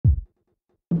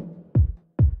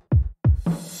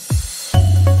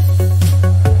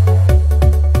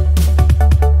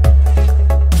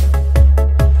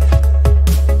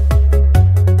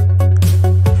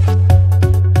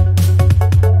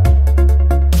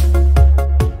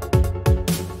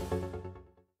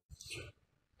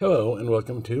Hello and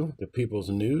welcome to the People's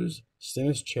News,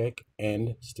 StimulusCheck,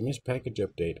 and Stimulus Package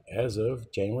Update as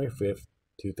of January 5th,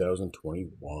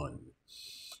 2021.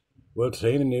 Well,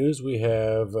 today in the news we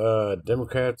have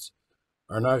Democrats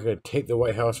are not going to take the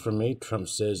White House from me, Trump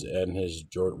says when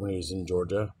he's in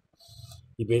Georgia.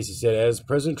 He basically said, as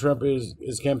President Trump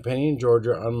is campaigning in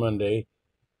Georgia on Monday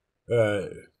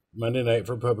night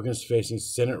for Republicans facing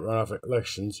Senate runoff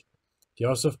elections, he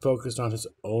also focused on his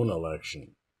own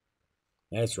election.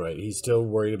 That's right. He's still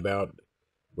worried about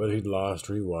whether he lost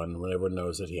or he won when everyone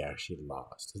knows that he actually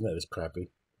lost. Isn't that just crappy?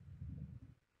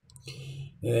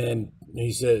 And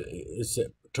he said,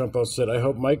 Trump also said, I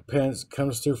hope Mike Pence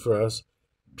comes through for us.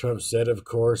 Trump said, of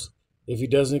course, if he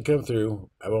doesn't come through,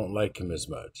 I won't like him as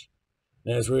much.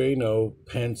 And as we know,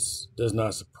 Pence does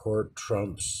not support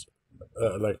Trump's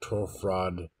electoral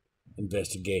fraud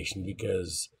investigation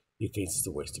because he thinks it's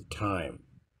a waste of time.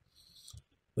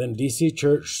 Then D.C.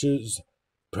 church sues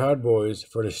Proud Boys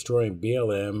for destroying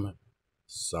BLM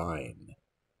sign.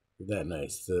 Isn't that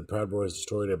nice? The Proud Boys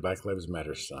destroyed a Black Lives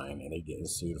Matter sign and they're getting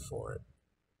sued for it.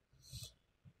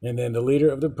 And then the leader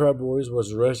of the Proud Boys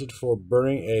was arrested for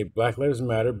burning a Black Lives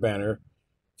Matter banner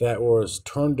that was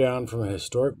torn down from a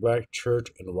historic black church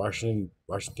in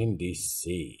Washington,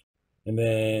 D.C. And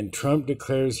then Trump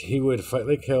declares he would fight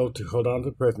like hell to hold on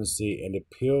to the presidency and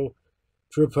appeal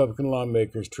to Republican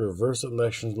lawmakers to reverse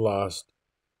elections lost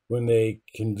when they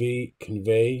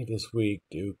convey this week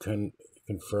to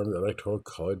confirm the Electoral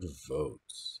College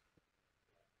votes.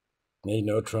 Now, you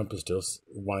know Trump is still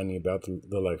whining about the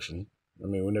election. I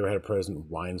mean, we never had a president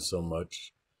whine so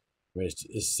much. I mean,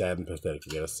 it's sad and pathetic,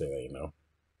 you gotta say that, you know.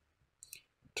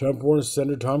 Trump warned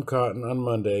Senator Tom Cotton on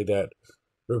Monday that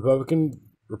Republican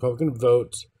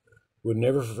voters would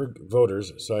never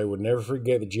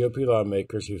forget the GOP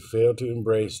lawmakers who failed to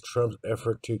embrace Trump's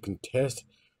effort to contest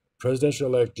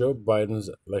presidential-elect Joe Biden's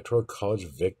Electoral College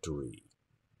victory.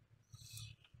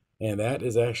 And that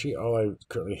is actually all I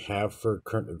currently have for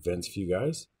current events for you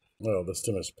guys. Well, the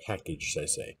stimulus package, should I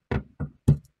say.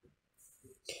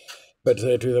 But to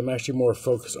tell you the truth, I'm actually more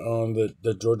focused on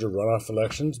the Georgia runoff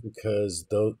elections because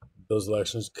those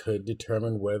elections could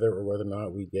determine whether or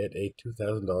not we get a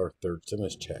 $2,000 third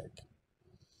stimulus check.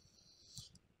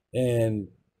 And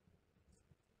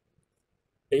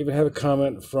I even have a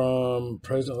comment from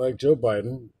President-elect Joe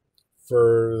Biden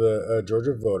for the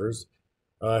Georgia voters.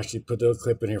 I'll actually put the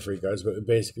clip in here for you guys, but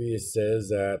basically it says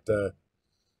that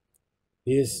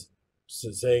he is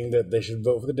saying that they should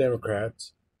vote for the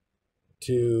Democrats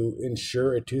to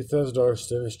ensure a $2,000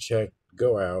 stimulus check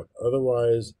go out.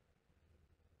 Otherwise,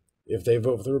 if they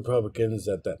vote for the Republicans,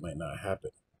 that might not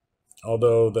happen.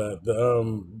 Although the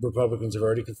Republicans have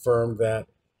already confirmed that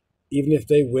even if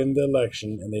they win the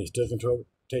election and they still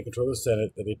take control of the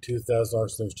Senate, that a $2,000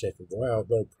 stimulus check will go out.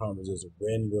 The problem is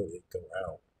when will it go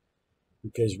out?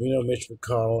 Because we know Mitch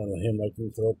McConnell and him like to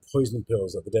throw poison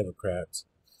pills at the Democrats.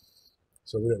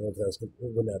 So we don't know if that's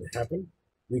when that happen.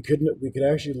 We could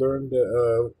actually learn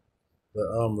the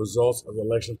results of the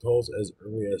election polls as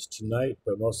early as tonight,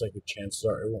 but most likely chances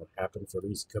are it won't happen for at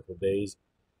least a couple of days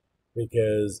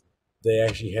because they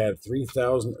actually had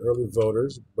 3,000 early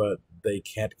voters, but they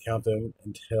can't count them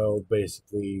until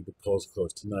basically the polls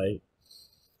close tonight.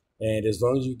 And as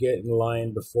long as you get in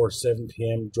line before 7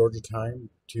 p.m. Georgia time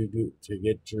to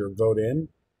get your vote in,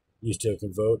 you still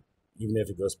can vote, even if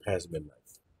it goes past midnight.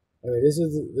 I mean,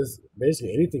 this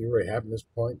basically anything can really happen at this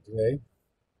point today.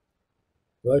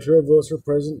 The electoral votes for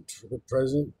the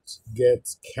president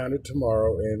gets counted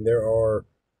tomorrow, and there are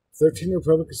 13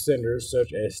 Republican senators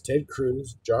such as Ted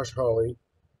Cruz, Josh Hawley,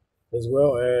 as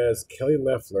well as Kelly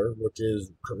Loeffler, which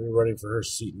is currently running for her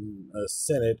seat in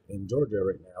Senate in Georgia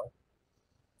right now,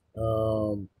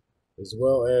 as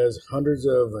well as hundreds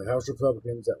of House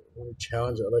Republicans that want to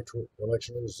challenge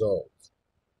election results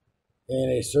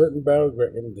in certain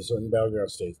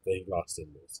battleground states they lost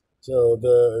in this. So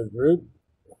the group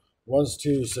wants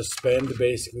to suspend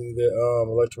basically the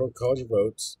Electoral College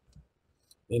votes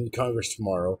in Congress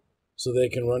tomorrow, so they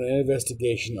can run an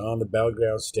investigation on the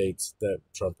battleground states that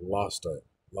Trump lost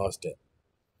in.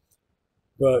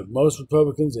 But most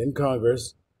Republicans in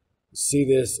Congress see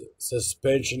this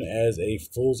suspension as a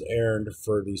fool's errand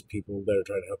for these people that are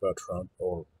trying to help out Trump,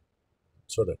 or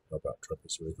sort of help out Trump,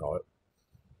 is what we call it.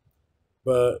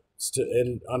 But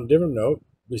and on a different note,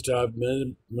 we still have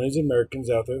millions of Americans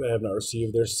out there that have not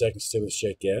received their second stimulus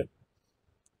check yet.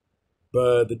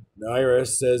 But the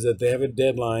IRS says that they have a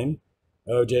deadline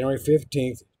of January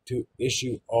 15th to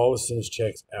issue all the stimulus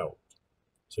checks out.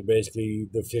 So basically,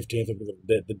 the 15th will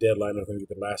be the deadline of when we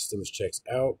get the last stimulus checks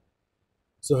out.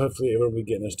 So hopefully everyone will be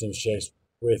getting their stimulus checks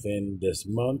within this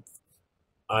month.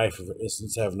 I, for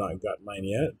instance, have not gotten mine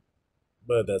yet,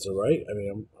 but that's all right. I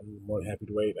mean, I'm more than happy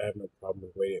to wait. I have no problem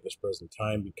with waiting at this present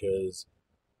time because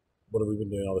what have we been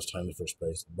doing all this time in the first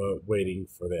place? But waiting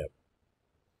for them.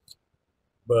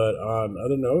 But on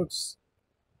other notes,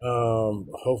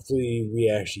 hopefully we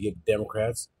actually get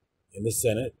Democrats in the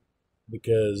Senate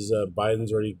because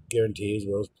Biden's already guaranteed, as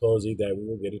well as Pelosi, that we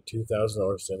will get a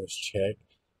 $2,000 stimulus check.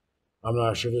 I'm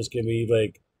not sure if it's going to be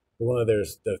like the one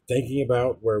that they're thinking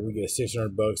about, where we get $600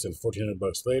 and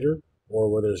 $1,400 later, or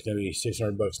whether it's going to be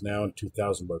 $600 now and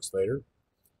 $2,000 later.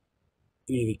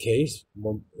 In either case,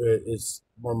 it's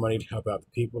more money to help out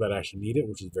the people that actually need it,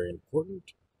 which is very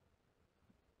important.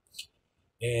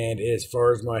 And as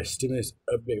far as my stimulus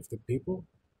update for the people,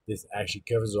 this actually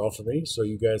covers it all for me. So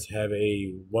you guys have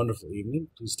a wonderful evening.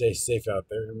 Please stay safe out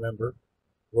there. Remember,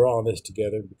 we're all in this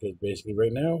together because basically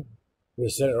right now, with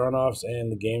the Senate runoffs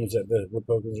and the games that the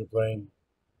Republicans are playing,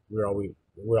 we're all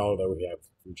that we have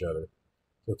for each other.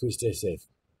 So please stay safe.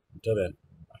 Until then.